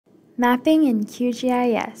Mapping in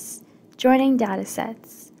QGIS, joining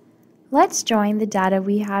datasets. Let's join the data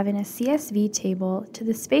we have in a CSV table to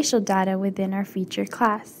the spatial data within our featured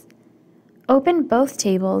class. Open both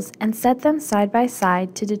tables and set them side by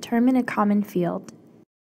side to determine a common field.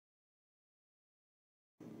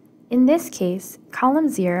 In this case, column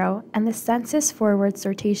 0 and the census forward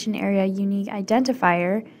sortation area unique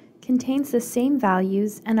identifier contains the same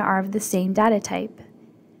values and are of the same data type.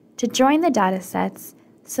 To join the datasets,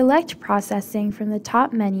 select Processing from the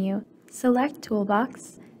top menu, select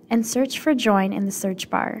Toolbox, and search for Join in the search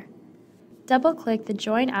bar. Double-click the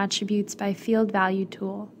Join Attributes by Field Value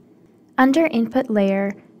tool. Under Input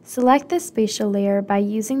Layer, select the spatial layer by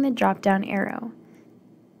using the drop-down arrow.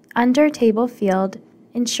 Under Table Field,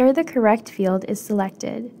 ensure the correct field is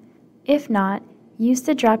selected. If not, use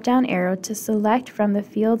the drop-down arrow to select from the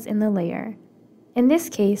fields in the layer. In this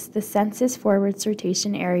case, the Census Forward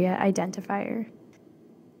Sortation Area identifier.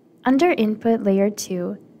 Under Input Layer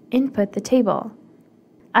 2, input the table.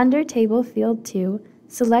 Under Table Field 2,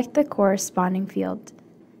 select the corresponding field.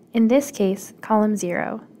 In this case, column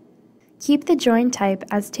 0. Keep the join type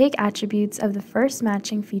as take attributes of the first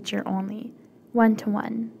matching feature only,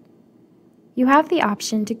 1-to-1. You have the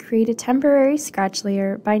option to create a temporary scratch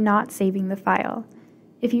layer by not saving the file.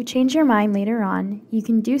 If you change your mind later on, you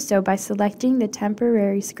can do so by selecting the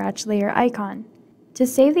temporary scratch layer icon. To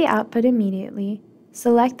save the output immediately,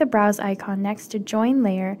 select the browse icon next to Join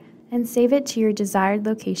Layer and save it to your desired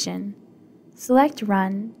location. Select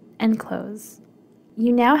Run and close.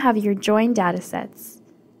 You now have your joined datasets.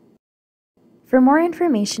 For more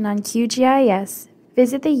information on QGIS,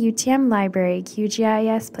 visit the UTM Library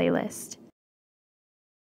QGIS playlist.